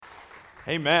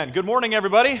Amen. Good morning,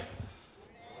 everybody.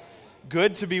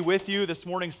 Good to be with you this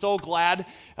morning. So glad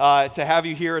to have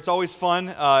you here. It's always fun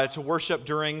to worship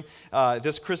during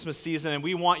this Christmas season, and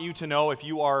we want you to know if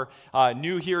you are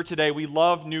new here today, we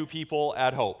love new people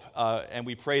at Hope, and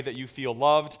we pray that you feel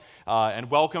loved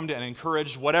and welcomed and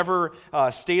encouraged. Whatever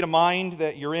state of mind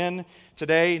that you're in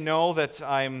today, know that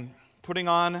I'm putting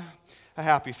on a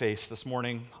happy face this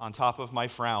morning on top of my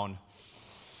frown.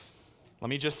 Let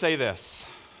me just say this,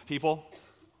 people.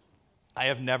 I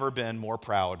have never been more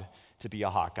proud to be a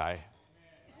Hawkeye.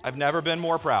 I've never been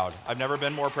more proud.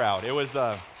 It was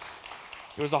a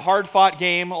hard-fought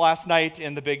game last night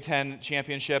in the Big Ten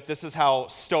championship. This is how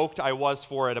stoked I was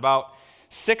for it. About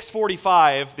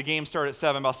 6:45, the game started at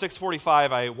 7. About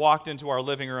 6:45, I walked into our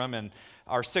living room, and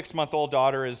our 6-month-old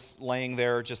daughter is laying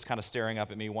there just kind of staring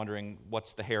up at me, wondering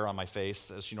what's the hair on my face,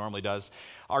 as she normally does.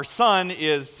 Our son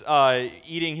is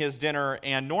eating his dinner,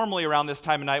 and normally around this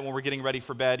time of night when we're getting ready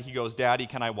for bed, he goes, "Daddy,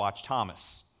 can I watch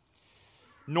Thomas?"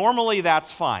 Normally,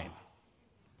 that's fine.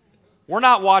 We're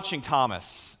not watching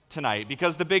Thomas tonight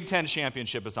because the Big Ten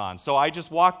championship is on. So I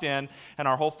just walked in, and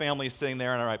our whole family is sitting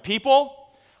there, and I'm like, "People,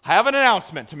 I have an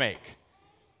announcement to make.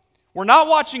 We're not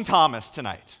watching Thomas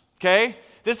tonight, okay?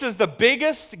 This is the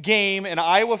biggest game in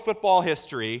Iowa football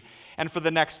history, and for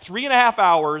the next 3.5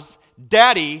 hours,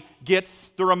 Daddy gets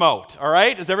the remote, all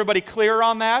right? Is everybody clear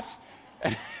on that?"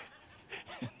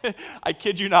 I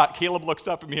kid you not, Caleb looks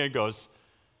up at me and goes,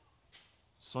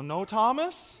 "So no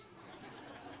Thomas?"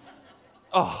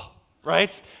 Oh,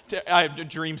 right? A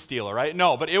dream stealer, right?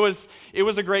 No, but it was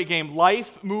a great game.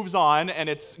 Life moves on, and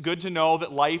it's good to know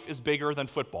that life is bigger than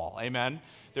football. Amen?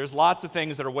 There's lots of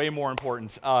things that are way more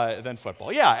important than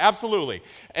football. Yeah, absolutely.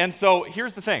 And so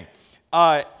here's the thing.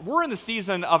 We're in the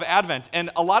season of Advent,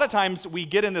 and a lot of times we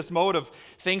get in this mode of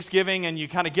Thanksgiving, and you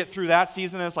kind of get through that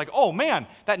season, and it's like, oh man,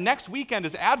 that next weekend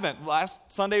is Advent. Last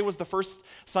Sunday was the first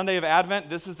Sunday of Advent.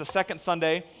 This is the second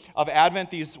Sunday of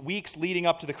Advent, these weeks leading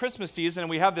up to the Christmas season, and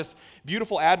we have this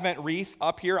beautiful Advent wreath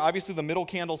up here. Obviously, the middle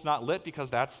candle's not lit because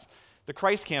that's the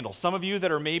Christ candle. Some of you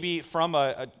that are maybe from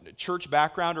a church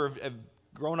background or have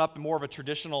grown up in more of a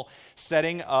traditional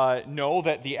setting know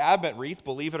that the Advent wreath,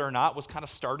 believe it or not, was kind of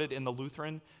started in the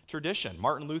Lutheran tradition.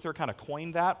 Martin Luther kind of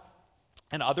coined that,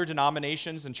 and other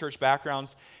denominations and church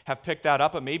backgrounds have picked that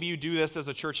up. But maybe you do this as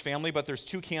a church family, but there's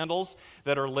 2 candles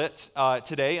that are lit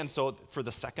today, and so for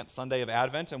the second Sunday of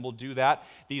Advent, and we'll do that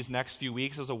these next few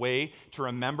weeks as a way to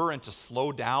remember and to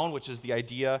slow down, which is the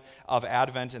idea of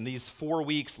Advent, in these 4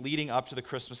 weeks leading up to the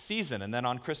Christmas season. And then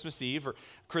on Christmas Eve, or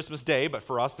Christmas Day, but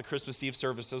for us, the Christmas Eve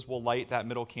services will light that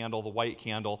middle candle, the white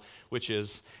candle, which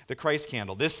is the Christ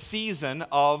candle. This season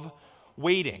of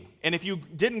waiting. And if you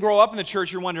didn't grow up in the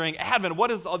church, you're wondering, Advent,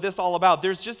 what is this all about?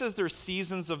 There's just as there's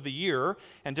seasons of the year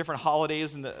and different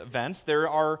holidays and the events, there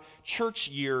are church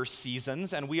year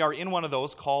seasons, and we are in one of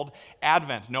those called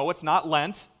Advent. No, it's not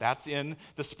Lent. That's in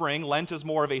the spring. Lent is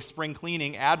more of a spring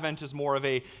cleaning. Advent is more of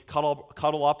a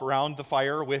cuddle up around the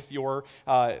fire with your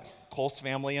close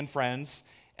family and friends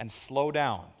and slow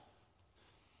down.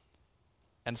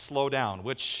 And slow down,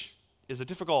 which is a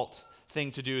difficult thing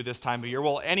to do this time of year.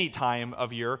 Well, any time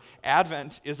of year.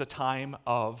 Advent is a time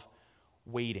of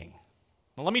waiting.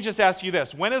 Now, let me just ask you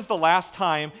this. When is the last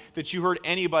time that you heard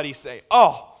anybody say,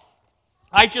 "Oh,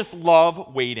 I just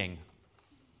love waiting"?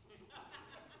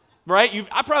 Right?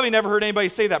 I probably never heard anybody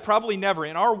say that. Probably never.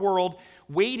 In our world,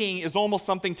 waiting is almost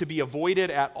something to be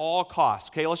avoided at all costs.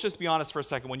 Okay, let's just be honest for a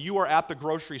second. When you are at the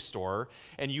grocery store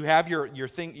and you have your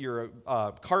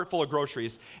cart full of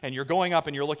groceries and you're going up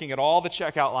and you're looking at all the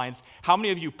checkout lines, how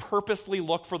many of you purposely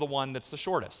look for the one that's the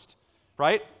shortest?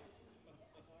 Right?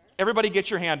 Everybody get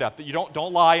your hand up. You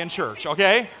don't lie in church,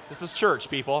 okay? This is church,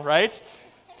 people, right?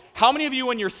 How many of you,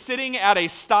 when you're sitting at a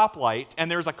stoplight and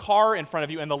there's a car in front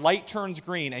of you and the light turns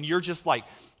green and you're just like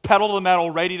pedal to the metal,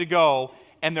 ready to go,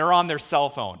 and they're on their cell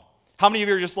phone? How many of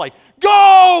you are just like,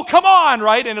 "Go, come on,"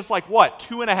 right? And it's like, what,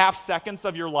 2.5 seconds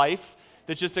of your life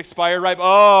that just expired,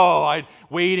 right?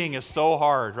 Waiting is so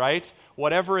hard, right?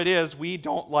 Whatever it is, we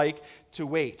don't like to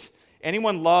wait.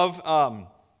 Anyone love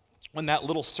when that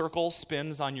little circle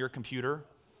spins on your computer,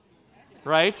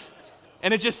 right?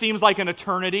 And it just seems like an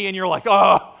eternity, and you're like,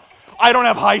 "Oh, I don't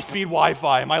have high-speed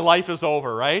Wi-Fi. My life is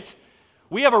over," right?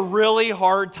 We have a really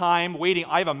hard time waiting.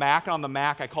 I have a Mac. On the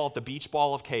Mac, I call it the beach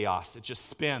ball of chaos. It just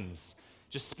spins,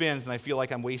 and I feel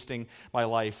like I'm wasting my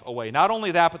life away. Not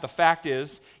only that, but the fact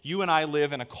is, you and I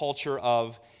live in a culture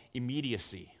of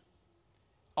immediacy.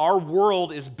 Our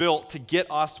world is built to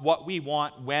get us what we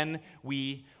want when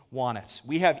we want it.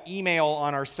 We have email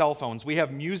on our cell phones. We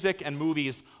have music and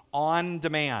movies on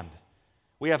demand.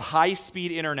 We have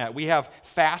high-speed internet. We have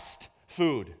fast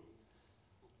food.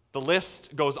 The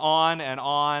list goes on and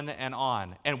on and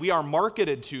on. And we are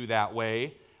marketed to that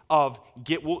way of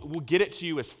we'll get it to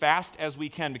you as fast as we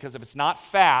can, because if it's not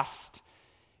fast,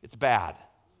 it's bad.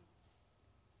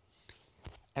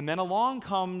 And then along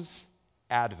comes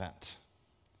Advent,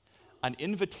 an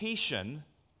invitation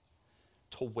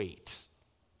to wait.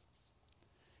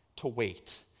 To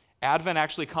wait. Advent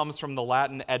actually comes from the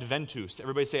Latin adventus.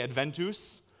 Everybody say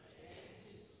adventus?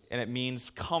 And it means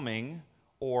coming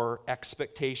or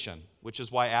expectation, which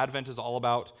is why Advent is all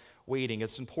about waiting.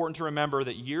 It's important to remember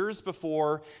that years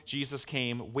before Jesus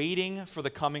came, waiting for the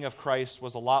coming of Christ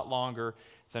was a lot longer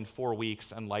than 4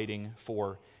 weeks and lighting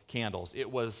 4 candles. It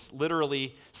was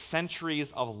literally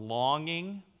centuries of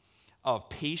longing, of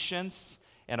patience,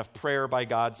 and of prayer by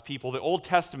God's people. The Old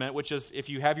Testament, which is, if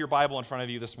you have your Bible in front of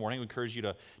you this morning, we encourage you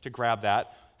to grab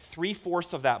that.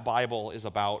 3/4 of that Bible is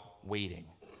about waiting.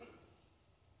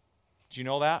 Do you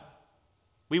know that?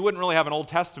 We wouldn't really have an Old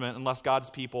Testament unless God's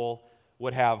people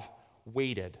would have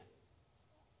waited.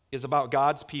 Is about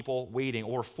God's people waiting.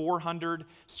 Over 400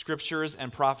 scriptures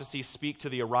and prophecies speak to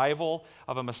the arrival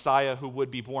of a Messiah who would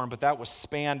be born, but that was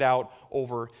spanned out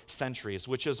over centuries,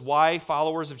 which is why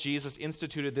followers of Jesus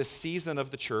instituted this season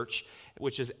of the church,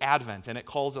 which is Advent, and it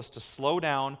calls us to slow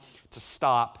down, to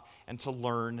stop, and to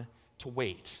learn to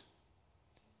wait.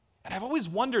 And I've always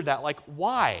wondered that, like,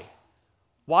 why?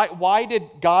 Why did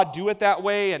God do it that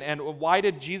way, and why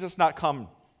did Jesus not come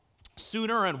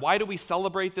sooner, and why do we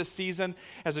celebrate this season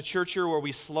as a church here where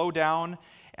we slow down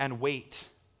and wait?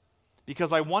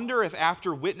 Because I wonder if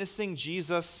after witnessing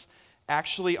Jesus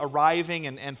actually arriving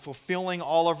and fulfilling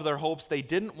all of their hopes, they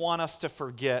didn't want us to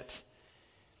forget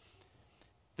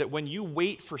that when you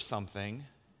wait for something,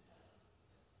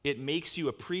 it makes you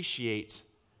appreciate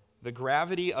the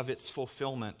gravity of its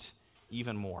fulfillment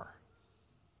even more.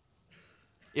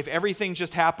 If everything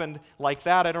just happened like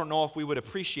that, I don't know if we would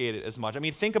appreciate it as much. I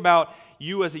mean, think about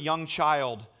you as a young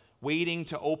child waiting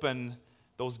to open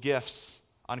those gifts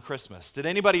on Christmas. Did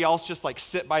anybody else just like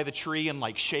sit by the tree and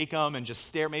like shake them and just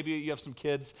stare? Maybe you have some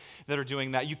kids that are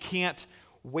doing that. You can't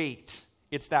wait.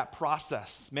 It's that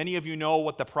process. Many of you know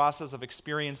what the process of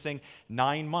experiencing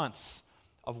 9 months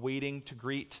of waiting to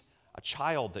greet a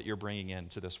child that you're bringing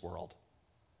into this world.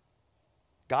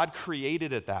 God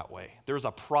created it that way. There's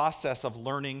a process of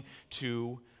learning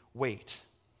to wait.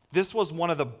 This was one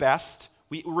of the best,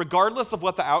 regardless of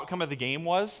what the outcome of the game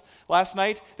was last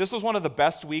night, this was one of the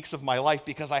best weeks of my life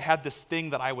because I had this thing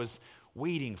that I was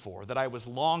waiting for, that I was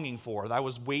longing for, that I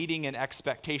was waiting in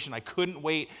expectation. I couldn't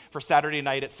wait for Saturday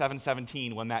night at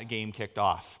 7:17 when that game kicked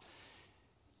off.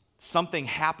 Something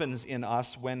happens in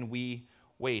us when we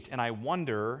wait, and I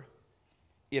wonder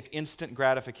if instant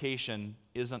gratification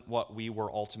isn't what we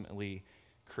were ultimately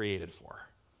created for.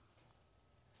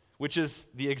 Which is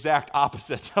the exact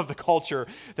opposite of the culture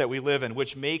that we live in,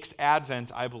 which makes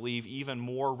Advent, I believe, even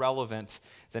more relevant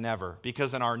than ever.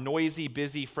 Because in our noisy,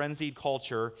 busy, frenzied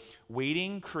culture,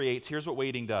 here's what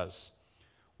waiting does.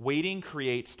 Waiting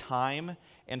creates time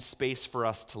and space for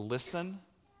us to listen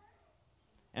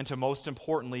and to, most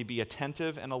importantly, be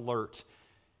attentive and alert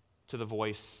to the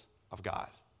voice of God.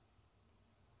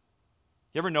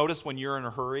 You ever notice when you're in a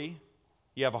hurry,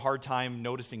 you have a hard time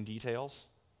noticing details?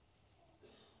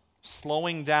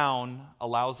 Slowing down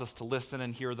allows us to listen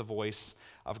and hear the voice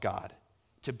of God,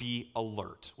 to be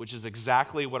alert, which is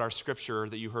exactly what our scripture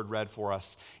that you heard read for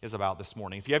us is about this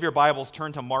morning. If you have your Bibles,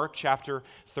 turn to Mark chapter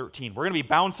 13. We're going to be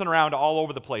bouncing around all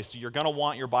over the place, so you're going to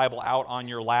want your Bible out on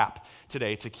your lap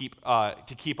today to keep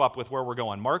up with where we're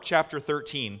going. Mark chapter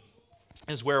 13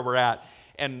 is where we're at,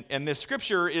 and this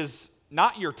scripture is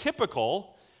not your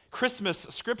typical Christmas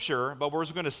scripture, but we're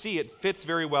going to see it fits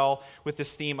very well with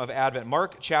this theme of Advent.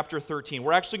 Mark chapter 13.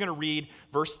 We're actually going to read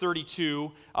verse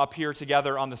 32 up here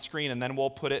together on the screen, and then we'll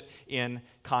put it in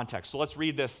context. So let's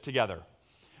read this together.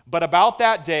 But about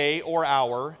that day or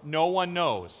hour, no one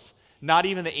knows, not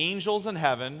even the angels in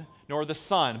heaven, nor the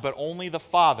Son, but only the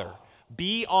Father.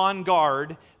 Be on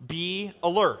guard, be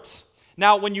alert.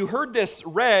 Now, when you heard this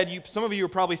read, some of you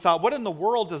probably thought, what in the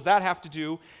world does that have to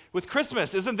do with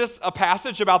Christmas? Isn't this a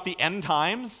passage about the end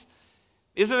times?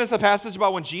 Isn't this a passage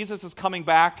about when Jesus is coming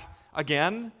back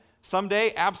again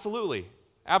someday? Absolutely.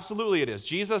 Absolutely it is.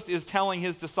 Jesus is telling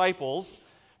his disciples,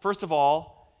 first of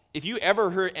all, if you ever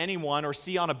hear anyone or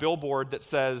see on a billboard that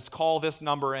says, call this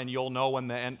number and you'll know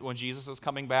when Jesus is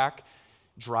coming back,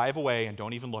 drive away and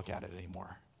don't even look at it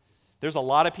anymore. There's a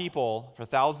lot of people for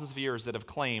thousands of years that have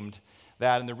claimed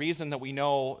that, and the reason that we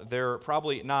know they're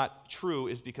probably not true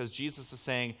is because Jesus is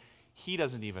saying he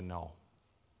doesn't even know.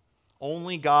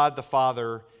 Only God the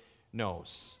Father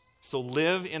knows. So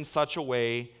live in such a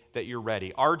way that you're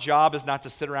ready. Our job is not to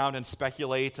sit around and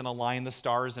speculate and align the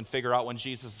stars and figure out when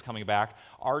Jesus is coming back.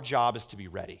 Our job is to be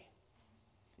ready,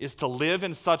 is to live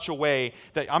in such a way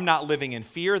that I'm not living in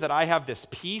fear, that I have this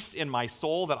peace in my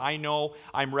soul, that I know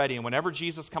I'm ready. And whenever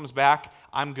Jesus comes back,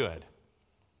 I'm good.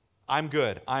 I'm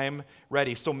good. I'm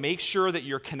ready. So make sure that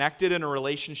you're connected in a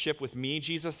relationship with me,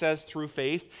 Jesus says, through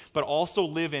faith, but also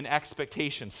live in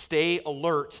expectation. Stay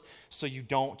alert so you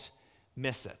don't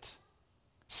miss it.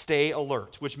 Stay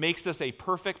alert, which makes this a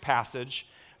perfect passage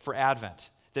for Advent.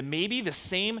 That maybe the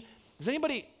same, does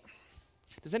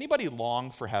anybody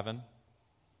long for heaven?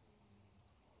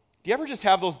 Do you ever just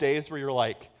have those days where you're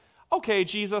like, okay,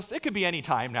 Jesus, it could be any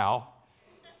time now.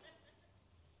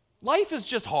 Life is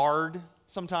just hard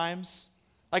sometimes.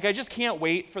 Like, I just can't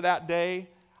wait for that day.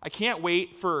 I can't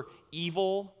wait for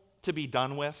evil to be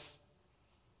done with.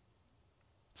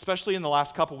 Especially in the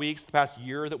last couple weeks, the past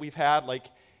year that we've had. Like,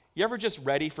 you ever just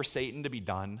ready for Satan to be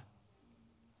done?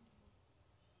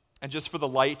 And just for the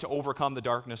light to overcome the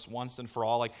darkness once and for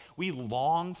all? Like, we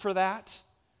long for that.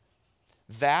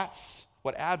 That's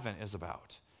what Advent is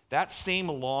about. That same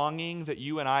longing that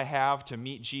you and I have to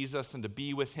meet Jesus and to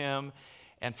be with him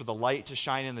and for the light to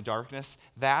shine in the darkness,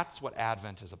 that's what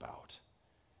Advent is about.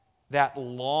 That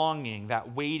longing,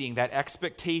 that waiting, that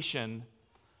expectation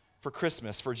for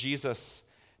Christmas, for Jesus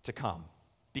to come.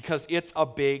 Because it's a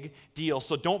big deal.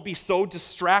 So don't be so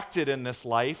distracted in this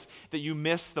life that you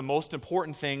miss the most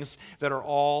important things that are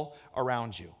all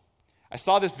around you. I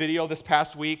saw this video this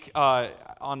past week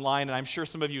online, and I'm sure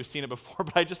some of you have seen it before,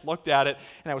 but I just looked at it,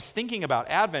 and I was thinking about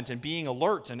Advent and being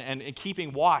alert and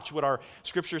keeping watch, what our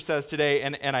scripture says today,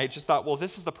 and I just thought, well,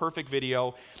 this is the perfect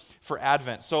video for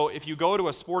Advent. So if you go to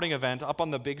a sporting event, up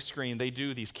on the big screen, they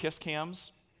do these kiss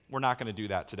cams. We're not going to do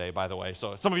that today, by the way.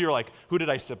 So some of you are like, who did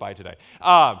I sit by today?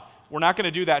 We're not going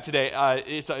to do that today.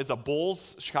 It's a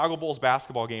Chicago Bulls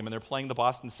basketball game, and they're playing the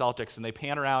Boston Celtics, and they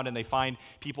pan around and they find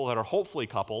people that are hopefully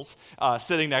couples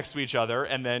sitting next to each other,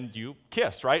 and then you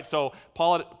kiss, right? So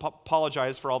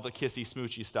apologize for all the kissy,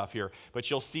 smoochy stuff here, but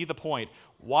you'll see the point.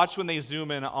 Watch when they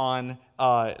zoom in on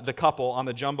the couple on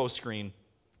the jumbo screen.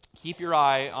 Keep your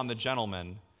eye on the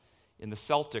gentleman in the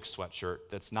Celtics sweatshirt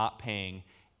that's not paying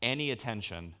any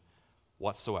attention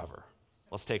whatsoever.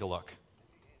 Let's take a look.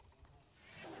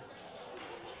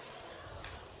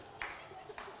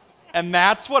 And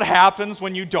that's what happens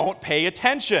when you don't pay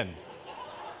attention.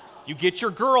 You get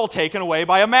your girl taken away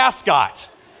by a mascot.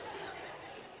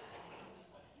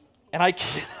 And I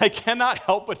cannot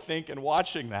help but think in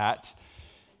watching that,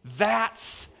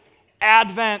 that's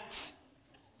Advent.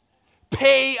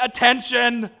 Pay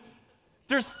attention.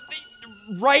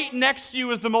 Right next to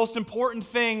you is the most important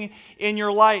thing in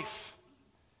your life.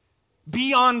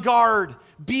 Be on guard.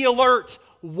 Be alert.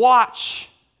 Watch.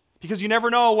 Because you never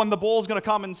know when the bull's going to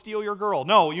come and steal your girl.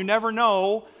 No, you never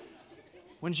know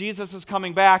when Jesus is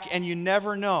coming back, and you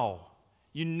never know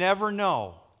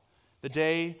the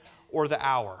day or the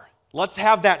hour. Let's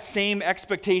have that same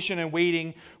expectation and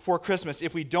waiting for Christmas.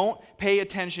 If we don't pay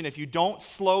attention, if you don't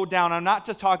slow down, I'm not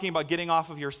just talking about getting off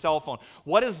of your cell phone.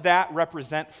 What does that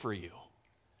represent for you?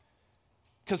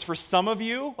 Because for some of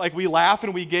you, like we laugh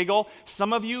and we giggle,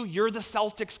 some of you, you're the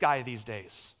Celtics guy these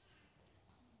days.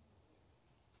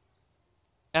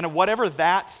 And whatever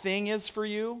that thing is for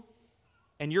you,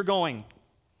 and you're going,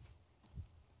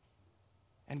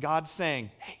 and God's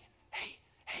saying,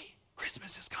 hey,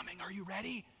 Christmas is coming, are you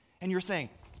ready? And you're saying,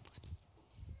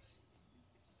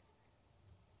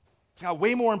 I've got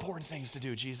way more important things to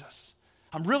do, Jesus.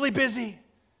 I'm really busy.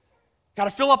 Got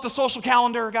to fill up the social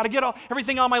calendar. Got to get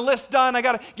everything on my list done. I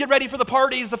got to get ready for the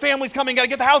parties. The family's coming. Got to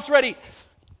get the house ready.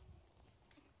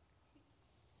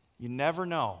 You never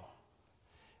know.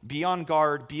 Be on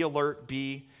guard, be alert,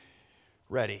 be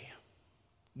ready.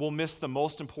 We'll miss the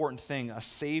most important thing, a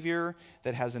Savior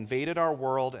that has invaded our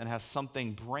world and has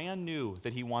something brand new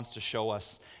that he wants to show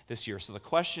us this year. So the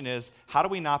question is, how do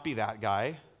we not be that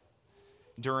guy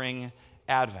during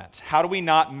Advent? How do we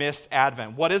not miss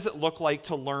Advent? What does it look like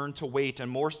to learn to wait? And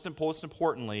most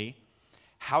importantly,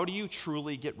 how do you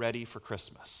truly get ready for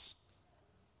Christmas?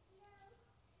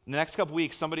 In the next couple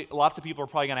weeks, lots of people are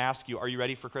probably going to ask you, are you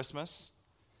ready for Christmas?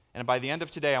 And by the end of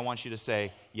today, I want you to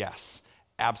say, yes,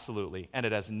 absolutely. And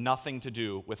it has nothing to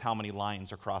do with how many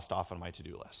lines are crossed off on my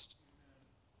to-do list.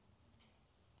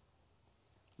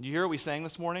 Did you hear what we sang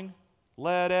this morning?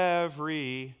 Let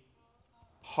every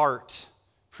heart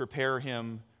prepare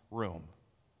him room.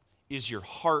 Is your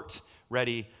heart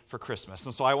ready for Christmas?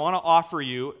 And so I want to offer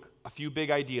you a few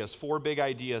big ideas, 4 big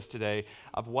ideas today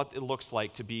of what it looks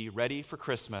like to be ready for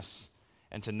Christmas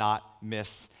and to not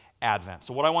miss Advent.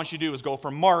 So what I want you to do is go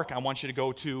from Mark, I want you to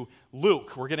go to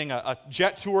Luke. We're getting a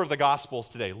jet tour of the Gospels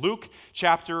today. Luke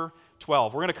chapter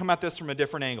 12. We're going to come at this from a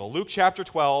different angle. Luke chapter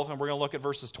 12, and we're going to look at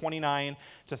verses 29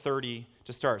 to 30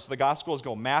 to start. So the Gospels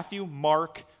go Matthew,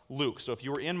 Mark, Luke. So if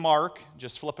you were in Mark,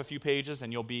 just flip a few pages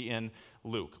and you'll be in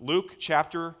Luke. Luke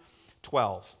chapter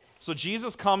 12. So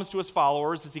Jesus comes to his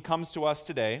followers as he comes to us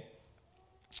today.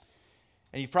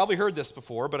 And you've probably heard this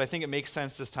before, but I think it makes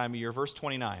sense this time of year. Verse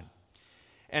 29.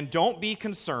 And don't be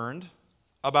concerned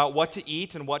about what to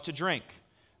eat and what to drink.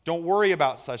 Don't worry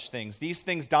about such things. These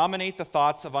things dominate the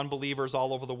thoughts of unbelievers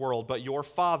all over the world, but your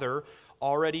Father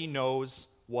already knows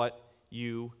what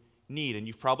you need. And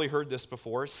you've probably heard this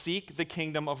before. Seek the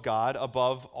kingdom of God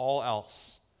above all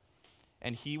else,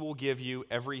 and he will give you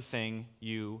everything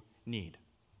you need.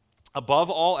 Above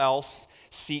all else,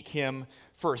 seek him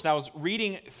first. Now, I was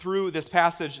reading through this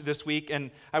passage this week,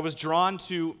 and I was drawn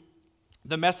to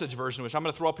the Message version, which I'm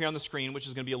going to throw up here on the screen, which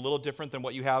is going to be a little different than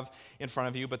what you have in front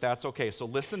of you, but that's okay. So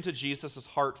listen to Jesus'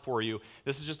 heart for you.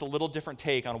 This is just a little different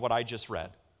take on what I just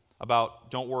read about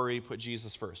don't worry, put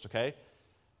Jesus first, okay?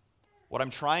 What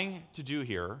I'm trying to do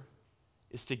here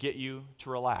is to get you to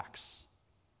relax.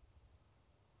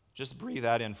 Just breathe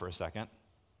that in for a second.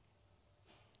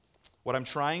 What I'm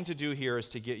trying to do here is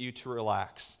to get you to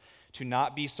relax, to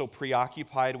not be so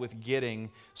preoccupied with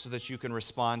getting so that you can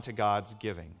respond to God's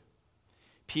giving.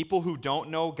 People who don't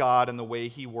know God and the way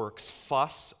he works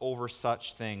fuss over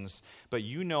such things, but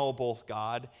you know both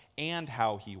God and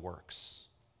how he works.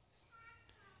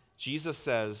 Jesus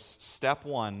says, step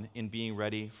one in being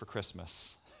ready for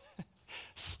Christmas.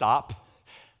 Stop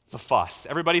the fuss.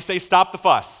 Everybody say, stop the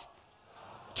fuss.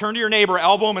 Turn to your neighbor,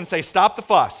 elbow him, and say, stop the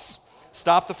fuss.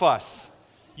 Stop the fuss.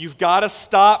 You've got to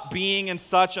stop being in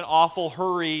such an awful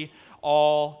hurry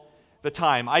all the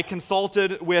time. I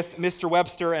consulted with Mr.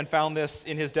 Webster and found this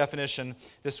in his definition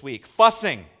this week.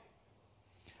 Fussing,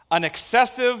 an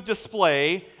excessive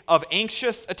display of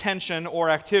anxious attention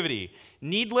or activity,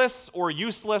 needless or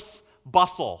useless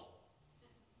bustle.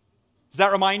 Does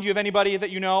that remind you of anybody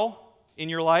that you know in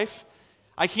your life?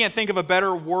 I can't think of a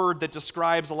better word that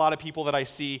describes a lot of people that I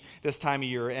see this time of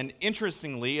year. And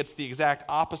interestingly, it's the exact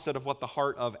opposite of what the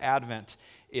heart of Advent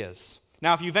is.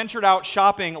 Now, if you ventured out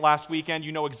shopping last weekend,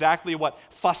 you know exactly what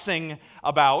fussing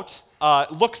about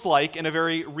looks like in a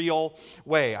very real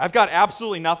way. I've got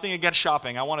absolutely nothing against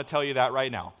shopping. I want to tell you that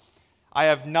right now. I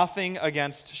have nothing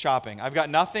against shopping. I've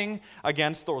got nothing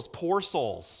against those poor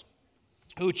souls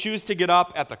who choose to get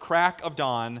up at the crack of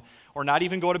dawn or not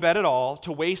even go to bed at all,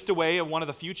 to waste away one of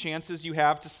the few chances you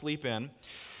have to sleep in,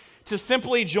 to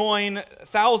simply join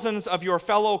thousands of your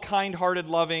fellow kind-hearted,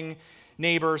 loving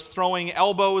neighbors, throwing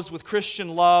elbows with Christian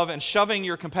love and shoving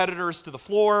your competitors to the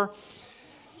floor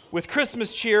with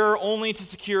Christmas cheer only to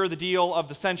secure the deal of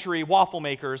the century, waffle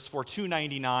makers for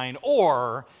 $2.99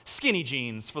 or skinny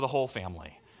jeans for the whole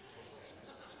family.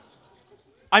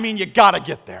 I mean, you gotta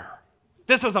get there.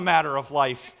 This is a matter of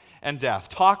life and death.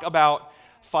 Talk about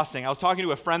fussing. I was talking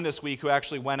to a friend this week who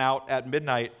actually went out at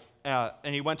midnight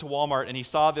and he went to Walmart and he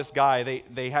saw this guy.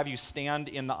 They have you stand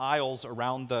in the aisles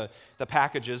around the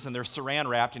packages and they're saran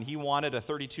wrapped, and he wanted a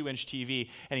 32-inch TV,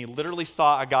 and he literally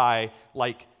saw a guy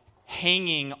like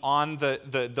hanging on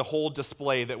the whole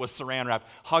display that was saran wrapped,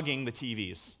 hugging the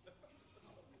TVs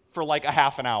for like a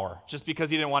half an hour just because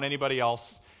he didn't want anybody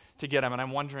else to get him. And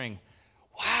I'm wondering,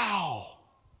 wow,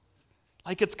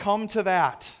 like it's come to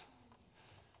that.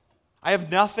 I have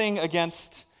nothing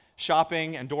against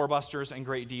shopping and doorbusters and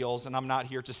great deals, and I'm not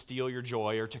here to steal your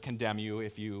joy or to condemn you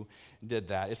if you did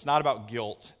that. It's not about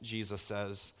guilt, Jesus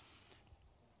says.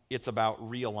 It's about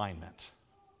realignment.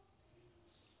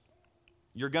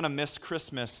 You're going to miss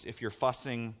Christmas if you're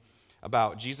fussing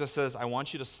about. Jesus says, I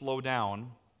want you to slow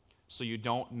down so you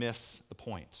don't miss the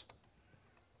point.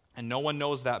 And no one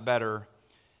knows that better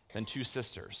than two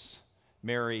sisters,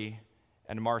 Mary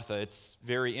and Martha. It's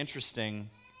very interesting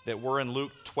that we're in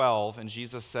Luke 12, and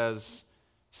Jesus says,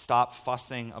 stop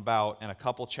fussing about, and a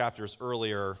couple chapters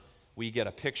earlier, we get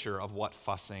a picture of what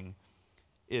fussing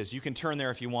is. You can turn there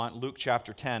if you want. Luke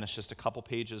chapter 10, it's just a couple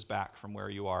pages back from where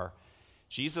you are.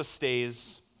 Jesus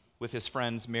stays with his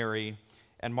friends Mary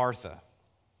and Martha.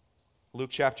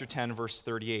 Luke chapter 10, verse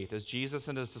 38. As Jesus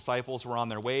and his disciples were on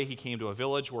their way, he came to a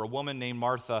village where a woman named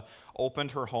Martha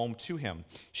opened her home to him.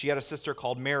 She had a sister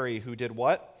called Mary who did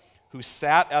what? Who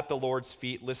sat at the Lord's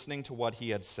feet listening to what he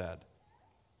had said.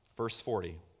 Verse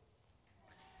 40.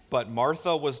 But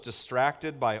Martha was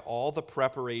distracted by all the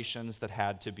preparations that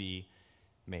had to be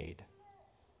made.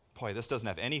 Boy, this doesn't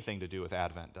have anything to do with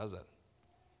Advent, does it?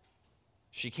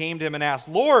 She came to him and asked,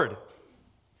 Lord,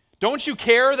 Don't you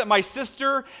care that my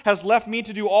sister has left me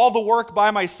to do all the work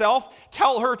by myself?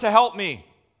 Tell her to help me.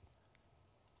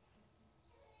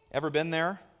 Ever been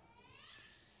there?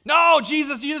 No,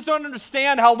 Jesus, you just don't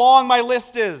understand how long my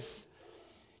list is.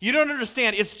 You don't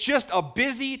understand. It's just a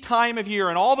busy time of year,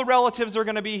 and all the relatives are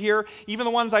going to be here, even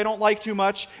the ones I don't like too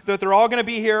much, that they're all going to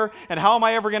be here, and how am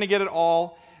I ever going to get it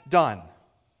all done?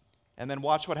 And then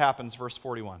watch what happens, verse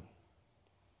 41.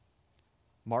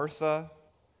 Martha,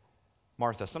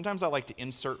 Martha. Sometimes I like to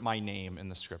insert my name in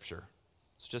the scripture.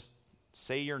 So just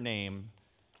say your name,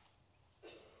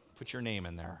 put your name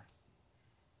in there.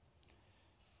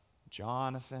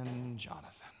 Jonathan.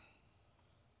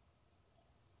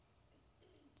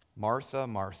 Martha,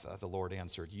 Martha, the Lord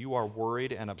answered, you are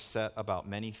worried and upset about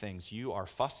many things. You are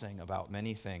fussing about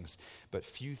many things, but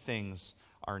few things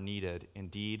are needed.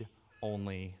 Indeed,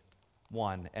 only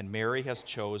one. And Mary has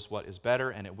chose what is better,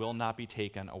 and it will not be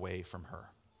taken away from her.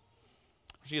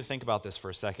 I want you to think about this for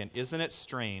a second. Isn't it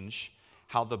strange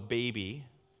how the baby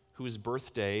whose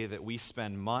birthday that we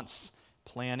spend months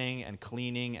planning and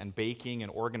cleaning and baking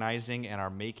and organizing and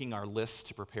are making our lists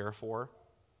to prepare for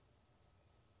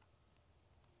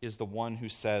is the one who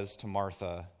says to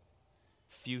Martha,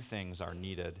 few things are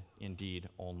needed, indeed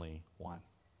only one.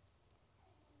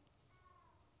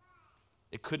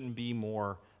 It couldn't be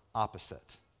more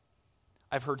opposite.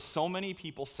 I've heard so many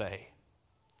people say,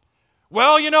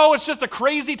 well, it's just a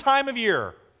crazy time of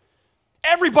year.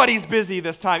 Everybody's busy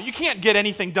this time. You can't get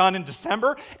anything done in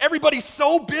December. Everybody's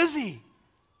so busy.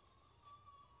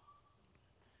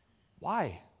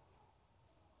 Why?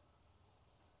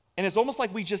 And it's almost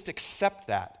like we just accept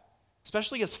that,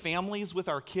 especially as families with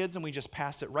our kids, and we just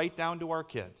pass it right down to our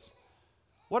kids.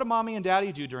 What do mommy and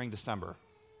daddy do during December?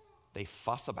 They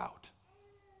fuss about.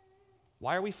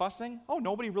 Why are we fussing? Oh,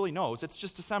 nobody really knows. It's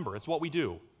just December. It's what we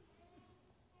do.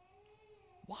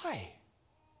 Why?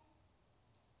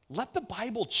 Let the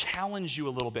Bible challenge you a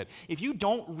little bit. If you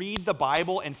don't read the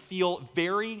Bible and feel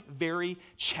very, very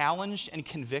challenged and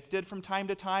convicted from time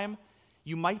to time,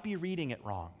 you might be reading it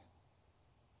wrong.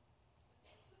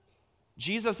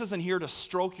 Jesus isn't here to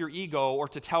stroke your ego or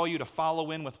to tell you to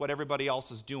follow in with what everybody else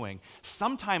is doing.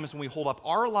 Sometimes when we hold up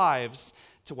our lives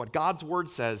to what God's word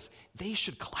says, they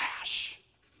should clash.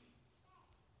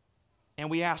 And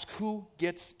we ask, who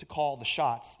gets to call the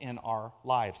shots in our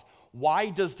lives? Why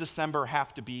does December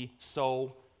have to be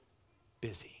so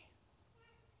busy?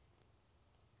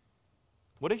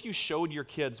 What if you showed your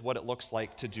kids what it looks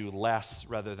like to do less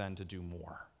rather than to do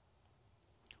more?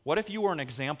 What if you were an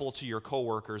example to your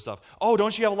coworkers of, oh,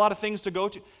 don't you have a lot of things to go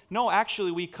to? No,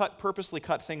 actually, we purposely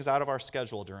cut things out of our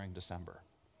schedule during December.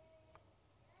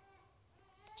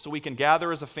 So we can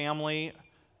gather as a family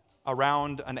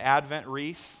around an Advent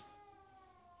wreath,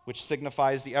 which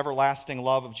signifies the everlasting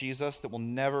love of Jesus that will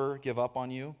never give up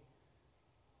on you.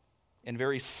 And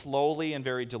very slowly and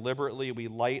very deliberately, we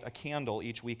light a candle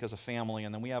each week as a family,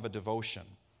 and then we have a devotion.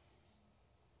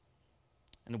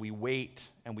 And we wait,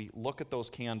 and we look at those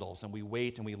candles, and we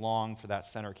wait, and we long for that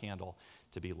center candle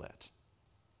to be lit.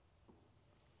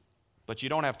 But you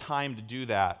don't have time to do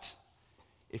that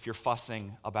if you're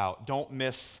fussing about. Don't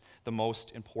miss the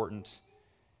most important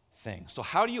thing. So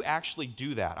how do you actually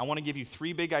do that? I want to give you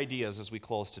 3 big ideas as we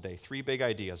close today. 3 big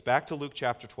ideas. Back to Luke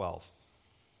chapter 12.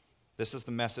 This is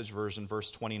the Message version,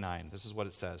 verse 29. This is what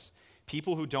it says.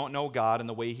 People who don't know God and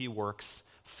the way he works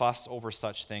fuss over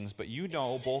such things, but you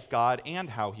know both God and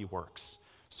how he works.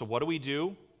 So what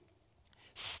do?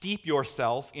 Steep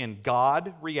yourself in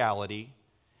God reality,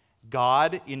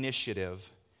 God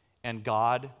initiative, and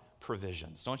God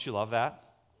provisions. Don't you love that?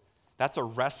 That's a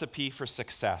recipe for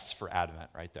success for Advent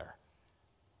right there.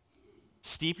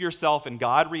 Steep yourself in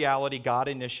God reality, God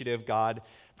initiative, God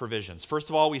provisions. First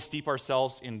of all, we steep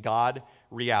ourselves in God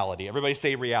reality. Everybody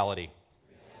say reality.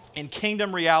 In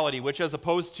kingdom reality, which as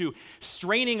opposed to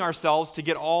straining ourselves to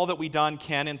get all that we done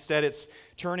can, instead it's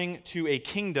turning to a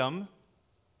kingdom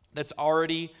that's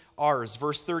already ours.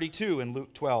 Verse 32 in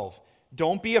Luke 12.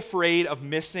 Don't be afraid of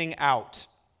missing out.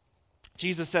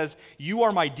 Jesus says, you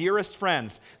are my dearest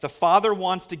friends. The Father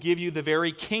wants to give you the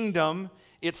very kingdom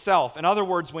itself. In other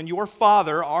words, when your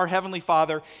Father, our Heavenly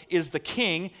Father, is the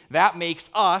King, that makes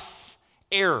us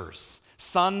heirs,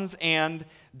 sons and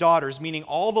daughters, meaning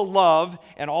all the love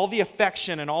and all the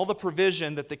affection and all the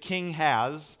provision that the King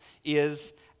has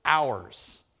is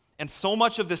ours. And so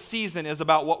much of this season is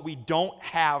about what we don't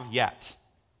have yet.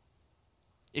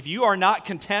 If you are not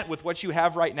content with what you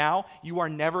have right now, you are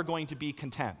never going to be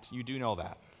content. You do know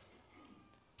that.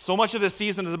 So much of this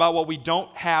season is about what we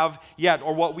don't have yet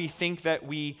or what we think that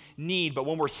we need. But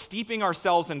when we're steeping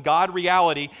ourselves in God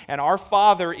reality and our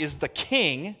Father is the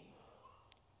King,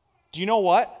 do you know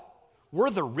what? We're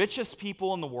the richest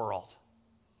people in the world.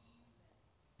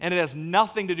 And it has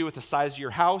nothing to do with the size of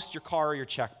your house, your car, or your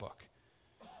checkbook.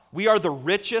 We are the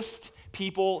richest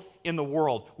people in the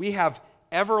world. We have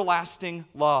everlasting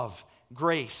love,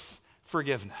 grace,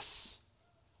 forgiveness.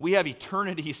 We have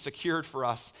eternity secured for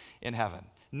us in heaven.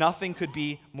 Nothing could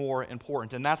be more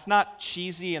important. And that's not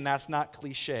cheesy and that's not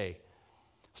cliche.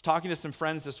 I was talking to some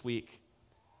friends this week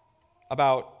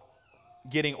about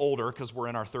getting older, because we're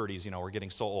in our 30s, we're getting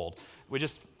so old. We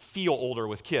just feel older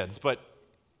with kids. But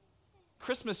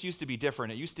Christmas used to be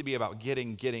different. It used to be about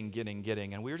getting.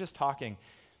 And we were just talking.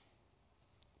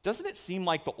 Doesn't it seem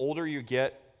like the older you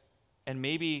get, and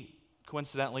maybe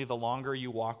coincidentally the longer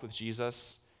you walk with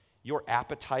Jesus, your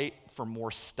appetite for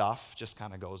more stuff just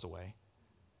kind of goes away?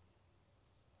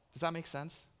 Does that make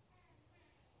sense?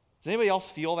 Does anybody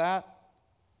else feel that?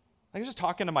 I was just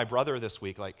talking to my brother this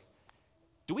week,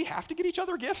 do we have to get each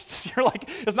other gifts this year?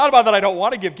 It's not about that I don't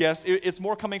want to give gifts. It's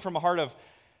more coming from a heart of,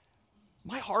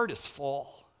 my heart is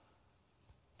full.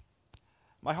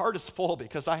 My heart is full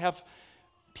because I have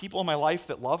people in my life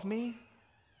that love me.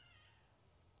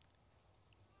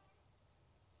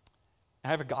 I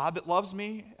have a God that loves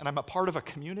me, and I'm a part of a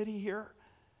community here.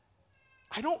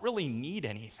 I don't really need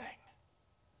anything.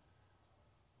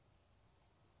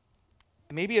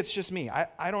 Maybe it's just me.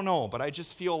 I don't know, but I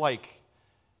just feel like,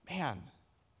 man,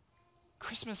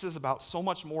 Christmas is about so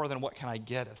much more than what can I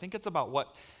get. I think it's about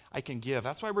what I can give.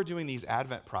 That's why we're doing these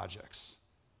Advent projects.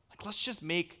 Let's just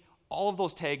make all of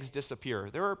those tags disappear.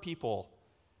 There are people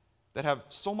that have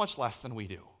so much less than we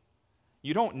do.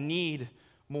 You don't need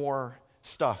more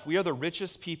stuff. We are the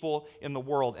richest people in the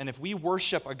world, and if we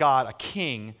worship a God, a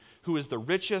king, who is the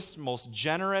richest, most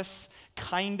generous,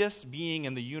 kindest being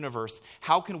in the universe,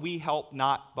 how can we help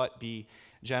not but be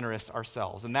generous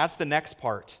ourselves? And that's the next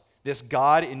part. This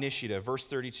God initiative. Verse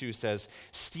 32 says,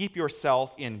 steep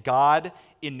yourself in God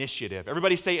initiative.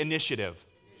 Everybody say initiative.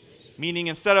 Meaning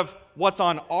instead of what's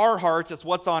on our hearts, it's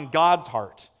what's on God's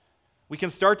heart. We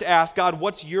can start to ask, God,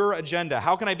 what's your agenda?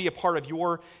 How can I be a part of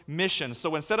your mission?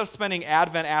 So instead of spending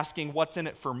Advent asking what's in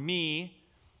it for me,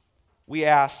 we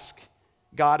ask,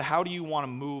 God, how do you want to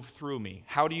move through me?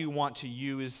 How do you want to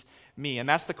use me? And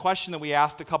that's the question that we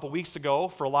asked a couple weeks ago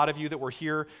for a lot of you that were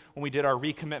here when we did our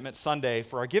Recommitment Sunday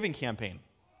for our giving campaign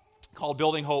called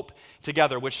Building Hope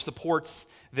Together, which supports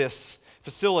this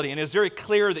facility. And it's very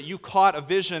clear that you caught a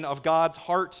vision of God's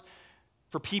heart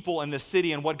for people in this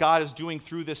city and what God is doing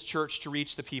through this church to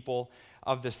reach the people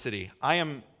of this city.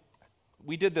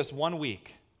 We did this 1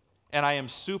 week, and I am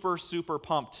super, super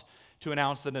pumped to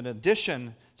announce that in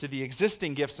addition to the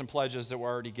existing gifts and pledges that were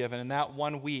already given, in that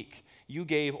 1 week, you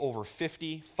gave over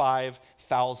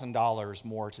 $55,000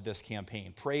 more to this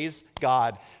campaign. Praise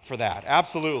God for that.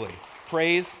 Absolutely.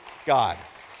 Praise God.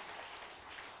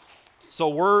 So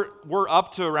we're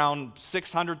up to around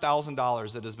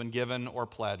 $600,000 that has been given or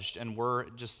pledged, and we're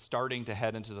just starting to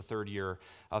head into the third year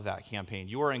of that campaign.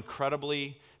 You are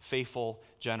incredibly faithful,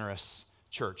 generous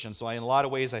church. And so in a lot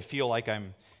of ways, I feel like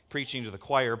I'm preaching to the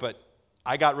choir, but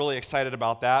I got really excited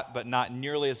about that, but not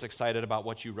nearly as excited about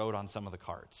what you wrote on some of the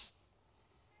cards.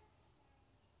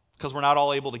 Because we're not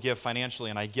all able to give financially,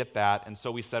 and I get that. And so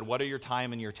we said, what are your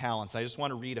time and your talents? I just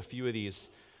want to read a few of these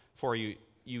for you.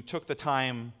 You took the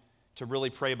time to really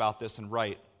pray about this and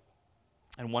write.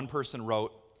 And one person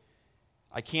wrote,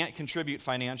 I can't contribute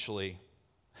financially.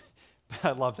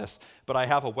 I love this. But I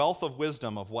have a wealth of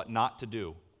wisdom of what not to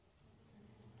do.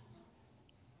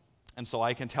 And so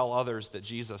I can tell others that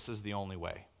Jesus is the only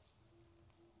way.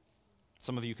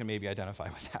 Some of you can maybe identify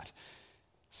with that.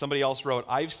 Somebody else wrote,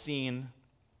 I've seen...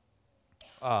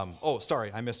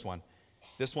 I missed one.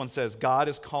 This one says, God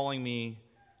is calling me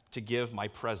to give my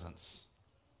presence.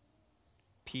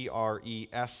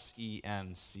 Presence.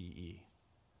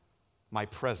 My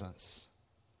presence.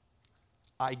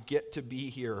 I get to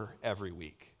be here every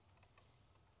week.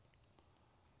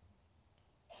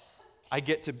 I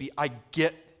get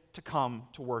to come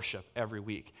to worship every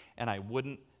week, and I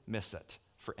wouldn't miss it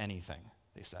for anything,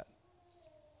 they said.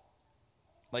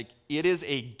 It is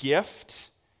a gift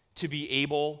to be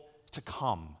able to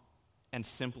come and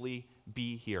simply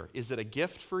be here. Is it a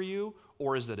gift for you,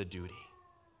 or is it a duty?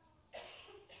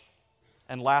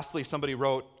 And lastly, somebody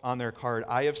wrote on their card,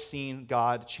 I have seen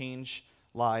God change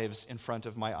lives in front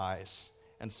of my eyes,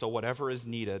 and so whatever is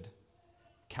needed,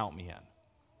 count me in.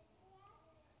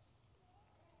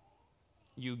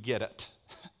 You get it.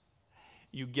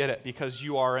 You get it because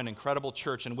you are an incredible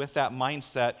church, and with that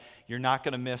mindset, you're not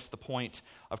going to miss the point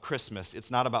of Christmas.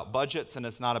 It's not about budgets, and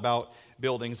it's not about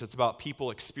buildings. It's about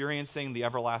people experiencing the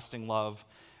everlasting love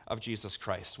of Jesus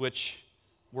Christ, which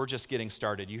we're just getting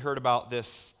started. You heard about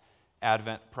this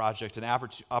Advent project, an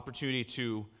opportunity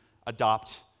to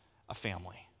adopt a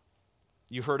family.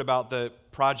 You heard about the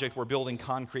project we're building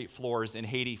concrete floors in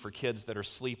Haiti for kids that are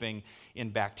sleeping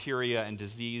in bacteria and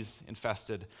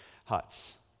disease-infested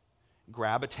huts.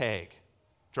 Grab a tag,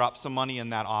 drop some money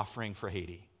in that offering for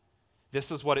Haiti. This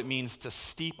is what it means to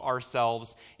steep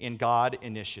ourselves in God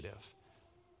initiative.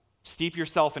 Steep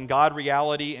yourself in God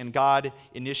reality and God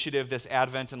initiative this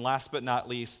Advent. And last but not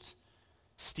least,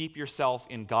 steep yourself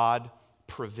in God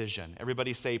provision.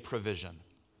 Everybody say provision.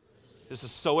 This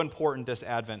is so important this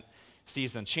Advent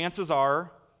season. Chances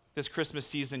are, this Christmas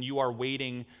season, you are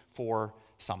waiting for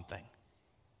something.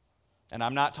 And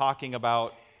I'm not talking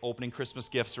about opening Christmas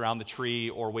gifts around the tree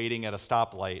or waiting at a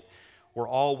stoplight. We're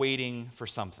all waiting for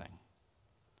something.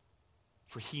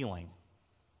 For healing.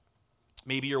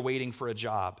 Maybe you're waiting for a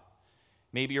job.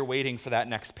 Maybe you're waiting for that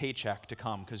next paycheck to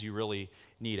come because you really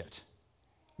need it.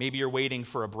 Maybe you're waiting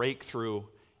for a breakthrough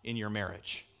in your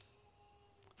marriage.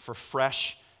 For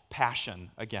fresh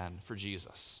passion again for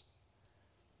Jesus.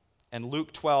 And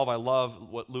Luke 12, I love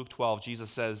what Luke 12, Jesus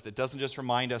says, that doesn't just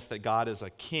remind us that God is a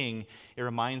king, it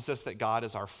reminds us that God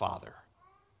is our Father,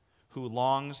 who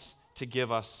longs to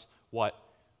give us what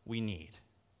we need.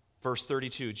 Verse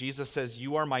 32, Jesus says,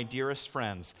 "You are my dearest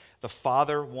friends. The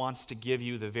Father wants to give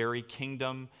you the very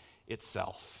kingdom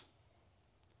itself."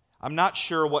 I'm not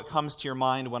sure what comes to your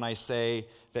mind when I say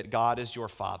that God is your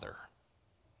Father.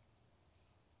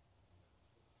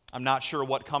 I'm not sure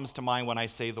what comes to mind when I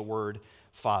say the word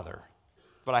Father.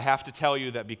 But I have to tell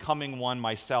you that becoming one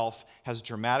myself has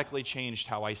dramatically changed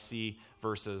how I see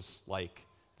verses like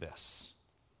this.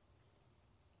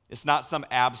 It's not some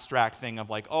abstract thing of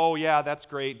like, oh yeah, that's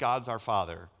great, God's our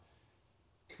Father.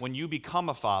 When you become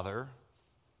a father,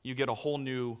 you get a whole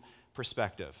new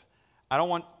perspective. I don't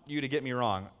want you to get me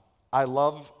wrong. I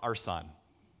love our son.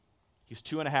 He's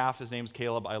 2.5, his name's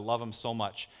Caleb. I love him so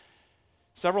much.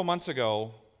 Several months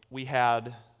ago, we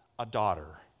had a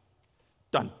daughter.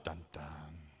 Dun, dun, dun.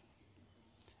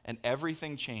 And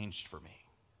everything changed for me.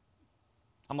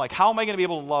 I'm like, how am I going to be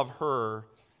able to love her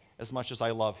as much as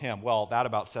I love him? Well, that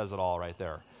about says it all right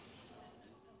there.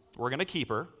 We're going to keep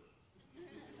her.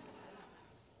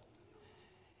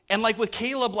 And like with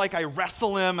Caleb, like I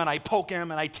wrestle him and I poke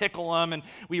him and I tickle him and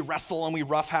we wrestle and we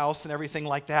roughhouse and everything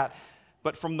like that.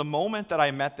 But from the moment that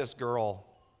I met this girl,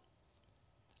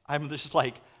 I'm just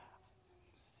like,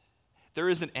 there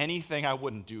isn't anything I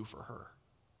wouldn't do for her.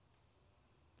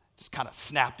 Just kind of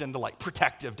snapped into like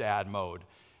protective dad mode.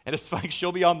 And it's like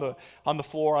she'll be on the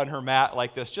floor on her mat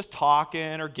like this, just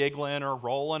talking or giggling or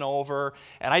rolling over.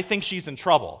 And I think she's in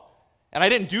trouble. And I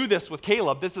didn't do this with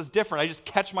Caleb. This is different. I just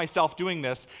catch myself doing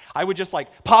this. I would just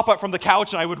like pop up from the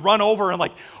couch and I would run over and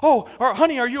like, oh,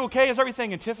 honey, are you okay? Is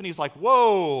everything? And Tiffany's like,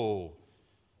 whoa,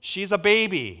 she's a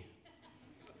baby.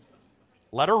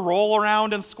 Let her roll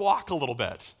around and squawk a little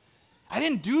bit. I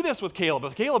didn't do this with Caleb.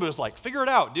 But Caleb was like, figure it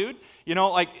out, dude. You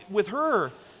know, like with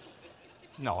her,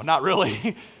 no, not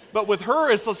really. But with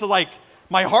her, it's just like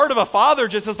my heart of a father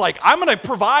just is like, I'm going to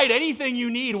provide anything you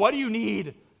need. What do you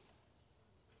need?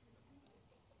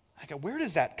 I go, where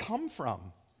does that come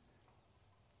from?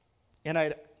 And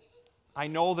I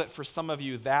know that for some of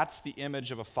you, that's the image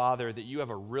of a father that you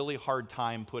have a really hard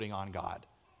time putting on God.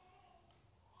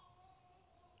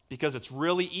 Because it's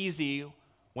really easy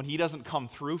when he doesn't come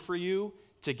through for you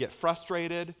to get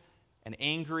frustrated and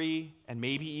angry and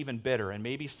maybe even bitter. And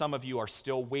maybe some of you are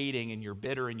still waiting and you're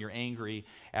bitter and you're angry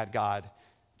at God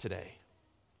today.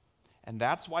 And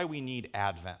that's why we need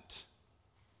Advent.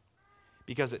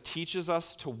 Because it teaches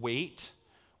us to wait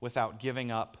without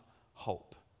giving up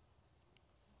hope.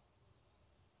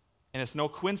 And it's no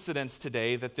coincidence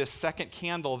today that this second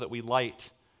candle that we light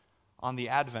on the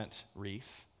Advent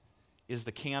wreath is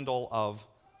the candle of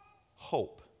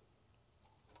hope.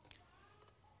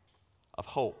 Of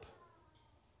hope.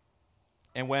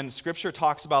 And when Scripture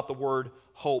talks about the word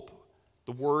hope,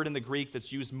 the word in the Greek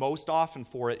that's used most often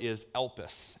for it is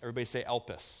elpis. Everybody say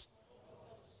elpis.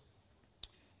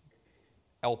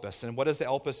 Elpis. And what does the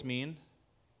elpis mean?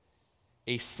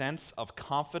 A sense of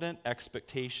confident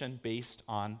expectation based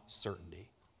on certainty.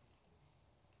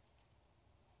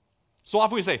 So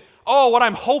often we say, oh, what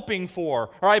I'm hoping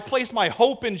for, or I place my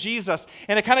hope in Jesus,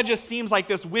 and it kind of just seems like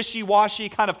this wishy-washy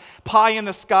kind of pie in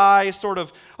the sky sort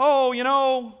of, oh, you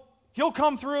know, he'll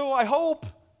come through, I hope.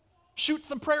 Shoot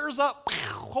some prayers up,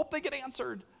 hope they get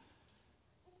answered.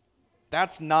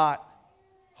 That's not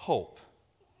hope.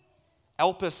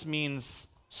 Elpis means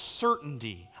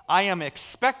certainty. I am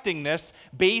expecting this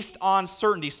based on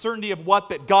certainty. Certainty of what?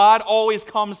 That God always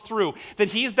comes through. That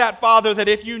he's that father that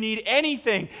if you need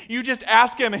anything, you just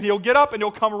ask him and he'll get up and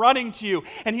he'll come running to you.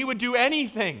 And he would do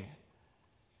anything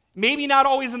Maybe not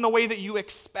always in the way that you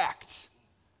expect,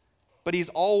 but he's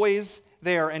always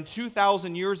there. And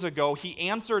 2,000 years ago, he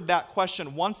answered that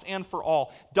question once and for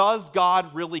all. Does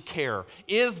God really care?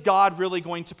 Is God really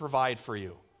going to provide for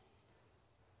you?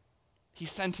 He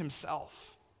sent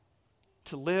himself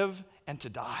to live and to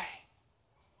die.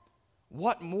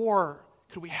 What more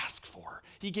could we ask for?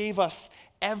 He gave us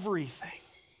everything.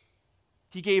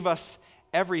 He gave us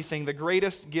everything, the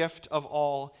greatest gift of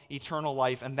all, eternal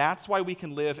life. And that's why we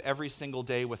can live every single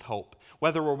day with hope.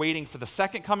 Whether we're waiting for the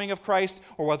second coming of Christ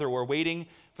or whether we're waiting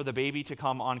for the baby to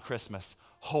come on Christmas,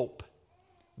 hope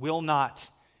will not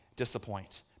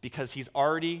disappoint because he's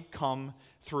already come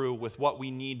through with what we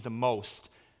need the most.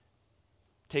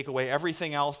 Take away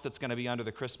everything else that's going to be under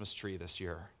the Christmas tree this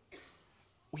year.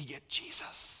 We get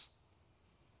Jesus.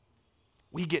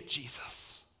 We get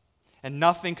Jesus. And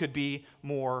nothing could be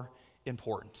more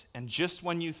important. And just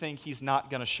when you think he's not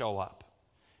going to show up,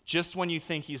 just when you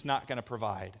think he's not going to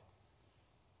provide,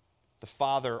 the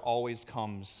Father always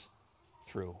comes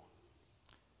through.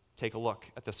 Take a look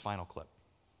at this final clip.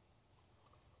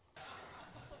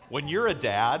 When you're a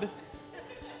dad,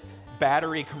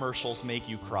 battery commercials make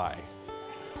you cry.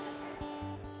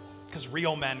 Because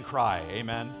real men cry,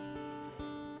 amen?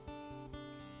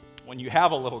 When you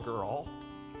have a little girl,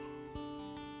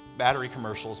 battery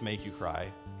commercials make you cry.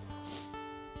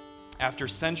 After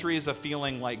centuries of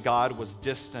feeling like God was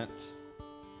distant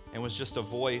and was just a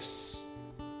voice,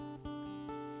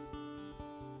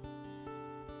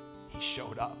 he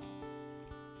showed up.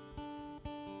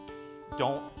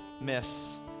 Don't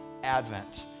miss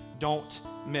Advent. Don't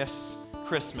miss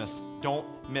Christmas. Don't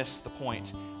miss the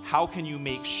point. How can you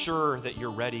make sure that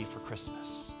you're ready for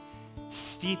Christmas?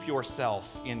 Steep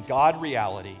yourself in God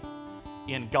reality,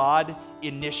 in God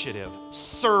initiative.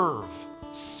 Serve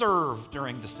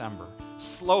during December.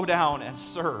 Slow down and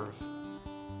serve.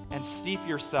 And steep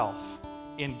yourself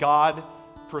in God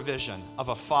provision of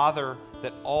a Father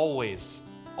that always,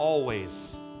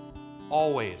 always,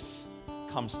 always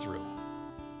comes through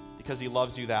because he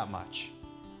loves you that much.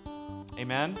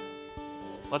 Amen?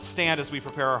 Let's stand as we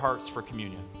prepare our hearts for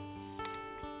communion.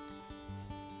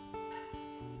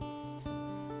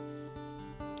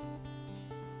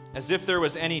 As if there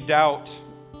was any doubt,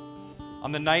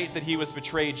 on the night that he was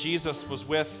betrayed, Jesus was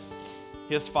with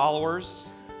his followers.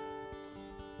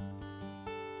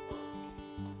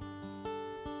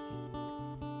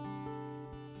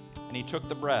 And he took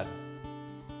the bread,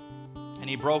 and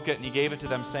he broke it, and he gave it to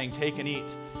them, saying, "Take and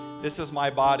eat. This is my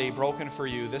body broken for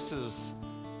you. This is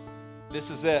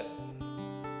it.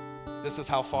 This is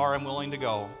how far I'm willing to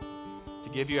go to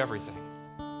give you everything.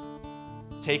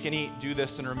 Take and eat. Do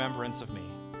this in remembrance of me."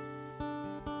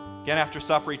 Again, after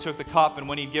supper, he took the cup, and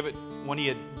when he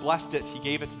had blessed it, he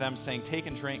gave it to them, saying, "Take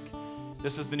and drink.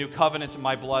 This is the new covenant in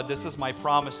my blood. This is my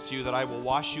promise to you that I will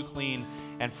wash you clean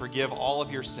and forgive all of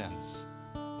your sins.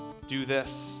 Do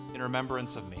this in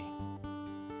remembrance of me."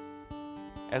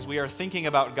 As we are thinking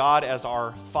about God as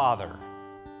our Father,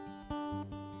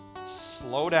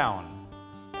 slow down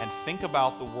and think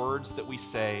about the words that we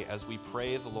say as we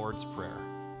pray the Lord's Prayer.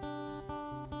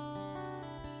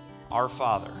 Our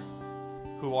Father,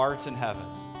 who art in heaven,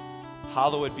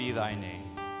 hallowed be thy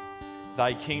name.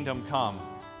 Thy kingdom come,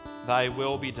 thy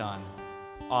will be done,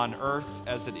 on earth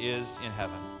as it is in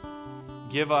heaven.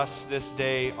 Give us this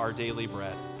day our daily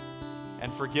bread,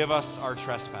 and forgive us our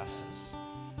trespasses,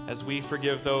 as we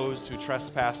forgive those who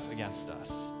trespass against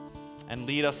us. And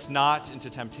lead us not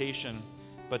into temptation,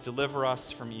 but deliver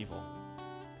us from evil.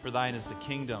 For thine is the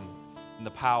kingdom, and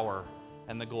the power,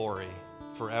 and the glory,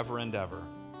 forever and ever.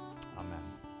 Amen.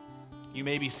 You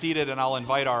may be seated, and I'll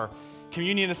invite our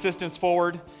communion assistants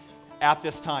forward at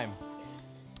this time.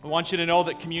 I want you to know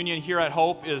that communion here at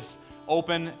Hope is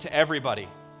open to everybody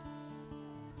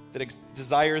that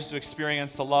desires to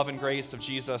experience the love and grace of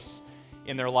Jesus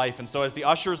in their life. And so as the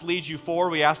ushers lead you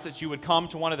forward, we ask that you would come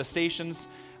to one of the stations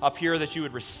up here, that you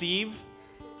would receive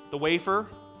the wafer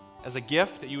as a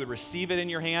gift, that you would receive it in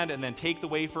your hand and then take the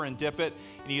wafer and dip it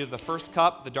in either the first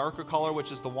cup, the darker color,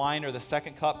 which is the wine, or the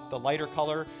second cup, the lighter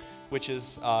color, which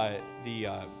is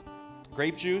the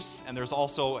grape juice. And there's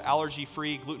also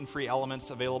allergy-free, gluten-free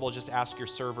elements available. Just ask your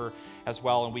server as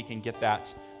well, and we can get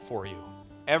that for you.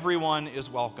 Everyone is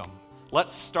welcome.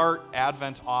 Let's start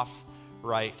Advent off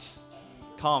right.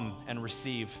 Come and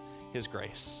receive his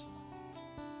grace.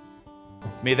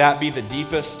 May that be the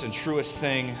deepest and truest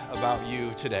thing about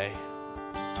you today.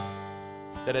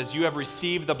 That as you have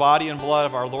received the body and blood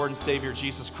of our Lord and Savior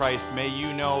Jesus Christ, may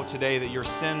you know today that your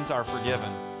sins are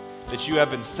forgiven, that you have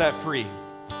been set free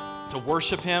to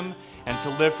worship him and to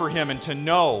live for him, and to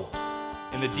know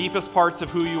in the deepest parts of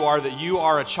who you are, that you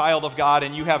are a child of God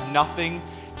and you have nothing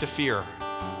to fear,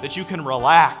 that you can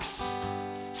relax.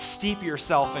 Steep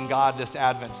yourself in God this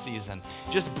Advent season.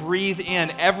 Just breathe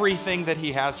in everything that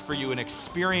he has for you and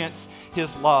experience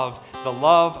his love, the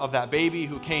love of that baby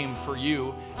who came for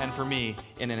you and for me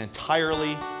in an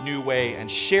entirely new way,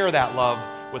 and share that love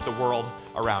with the world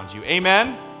around you.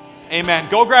 Amen? Amen.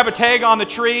 Go grab a tag on the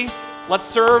tree. Let's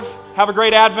serve. Have a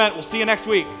great Advent. We'll see you next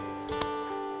week.